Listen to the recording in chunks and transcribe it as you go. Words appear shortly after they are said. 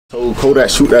So Kodak,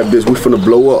 shoot that bitch. We finna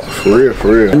blow up. For real,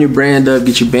 for real. When you brand up,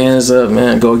 get your bands up,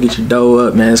 man. Go get your dough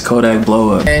up, man. It's Kodak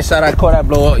blow up. Man, shout out Kodak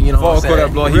blow up, you know what I'm saying?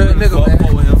 Kodak blow up, real nigga, man.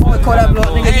 Fuck Kodak blow up,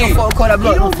 nigga. Hey. You fuck Kodak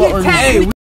blow up, don't fuck with me.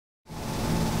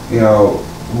 You know,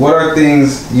 what are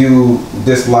things you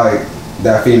dislike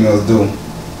that females do?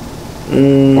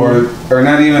 Or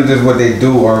not even just what they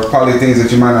do, or probably things that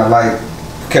you might not like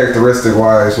characteristic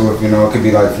wise. So if, you know, it could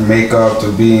be like from makeup to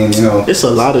being, you know. It's a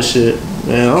lot of shit,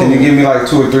 man. Can you give me like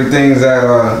 2 or 3 things that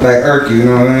that irk you, you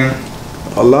know what I mean?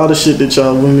 A lot of shit that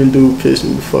y'all women do piss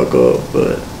me the fuck up,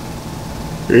 but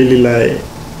really like,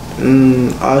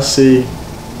 I'll say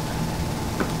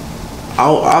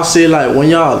like when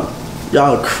y'all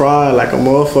cry like a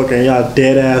motherfucker and y'all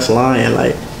dead ass lying,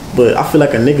 like, but I feel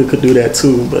like a nigga could do that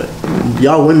too, but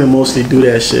y'all women mostly do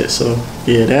that shit. So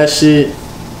yeah, that shit,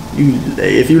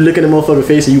 if you look at a motherfucker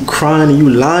face and you crying and you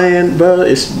lying, bro,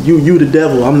 it's you the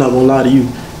devil. I'm not gonna lie to you,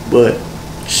 but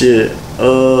shit,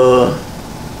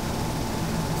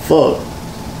 fuck.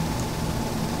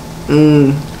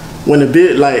 When a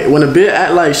bitch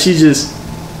act like she just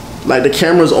like the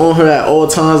camera's on her at all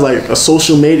times, like a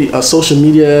social media ass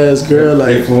girl,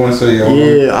 like influencer,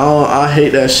 yeah, I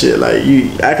hate that shit. Like,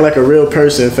 you act like a real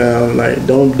person, fam. Like,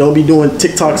 don't be doing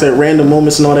TikToks at random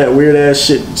moments and all that weird ass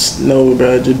shit. No,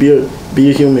 bro, just be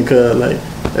a human, cuz like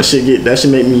that shit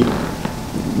make me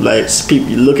like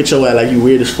people look at your ass like you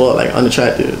weird as fuck, like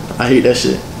unattractive. I hate that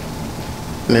shit,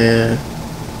 man.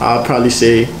 I'll probably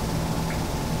say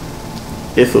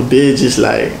if a bitch is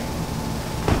like,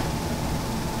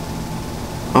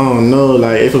 I don't know,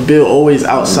 like if a bitch always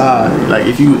outside, like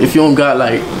if you don't got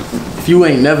like, if you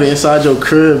ain't never inside your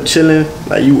crib chilling,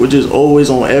 like you were just always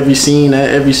on every scene,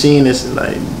 it's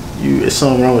like it's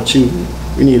something wrong with you.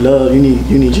 You need love, you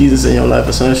need Jesus in your life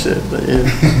or some shit. But yeah.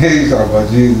 You talking about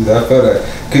Jesus? I feel that.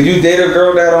 Could you date a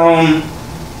girl that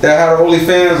had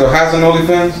OnlyFans or has an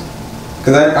OnlyFans?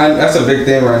 Cause that's a big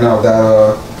thing right now.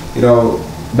 That you know,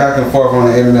 back and forth on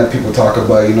the internet, people talk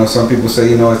about. You know, some people say,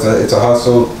 you know, it's a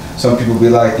hustle. Some people be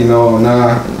like, you know,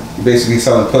 nah, you basically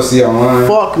selling pussy online.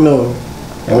 Fuck no.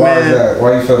 And why is that?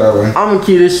 Why you feel that way? I'm gonna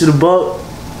keep this shit a buck.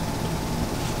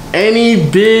 Any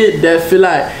bid that feel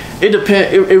like it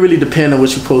depend. It really depend on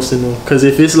what you posting though. Cause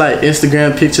if it's like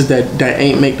Instagram pictures that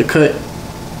ain't make the cut,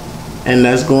 and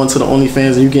that's going to the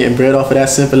OnlyFans and you getting bread off of that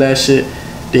simple ass shit,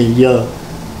 then yeah.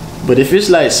 But if it's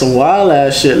like some wild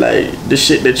ass shit, like the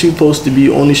shit that you supposed to be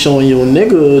only showing your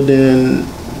nigga, then,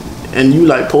 and you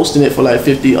like posting it for like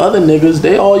 50 other niggas,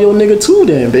 they all your nigga too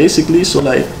then, basically. So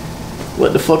like,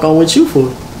 what the fuck I'm with you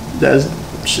for? That's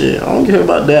shit, I don't care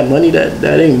about that money.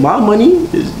 That ain't my money.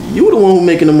 It's you the one who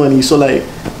making the money. So like,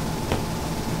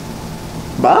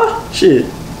 bye, shit.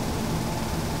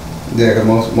 Yeah, cause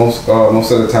most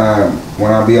of the time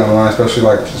when I be online, especially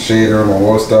like Shader or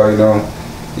Worldstar, you know,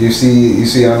 you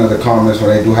see under the comments when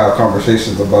they do have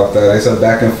conversations about that, it's a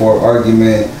back and forth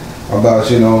argument about,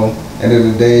 you know, end of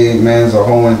the day, men's are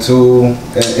hoeing too,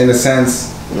 in a sense.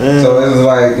 Man. So it's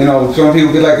like, you know, some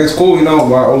people be like, it's cool, you know,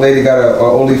 my old lady got a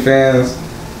OnlyFans,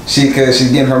 she's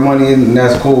getting her money and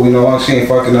that's cool, you know, long as she ain't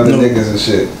fucking other niggas and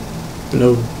shit.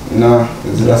 No. Nah,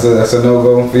 that's a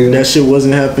no-go for you? That shit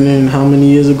wasn't happening how many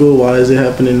years ago? Why is it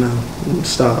happening now?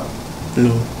 Stop.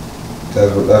 No.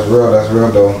 That's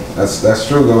real though. That's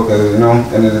true though, because, you know,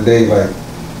 end of the day, like,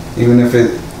 even if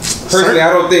it, personally,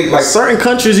 I don't think like certain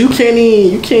countries you can't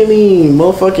even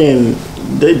motherfucking,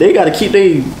 they gotta keep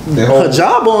their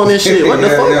job on this shit. What the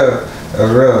fuck? Yeah,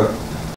 that's real.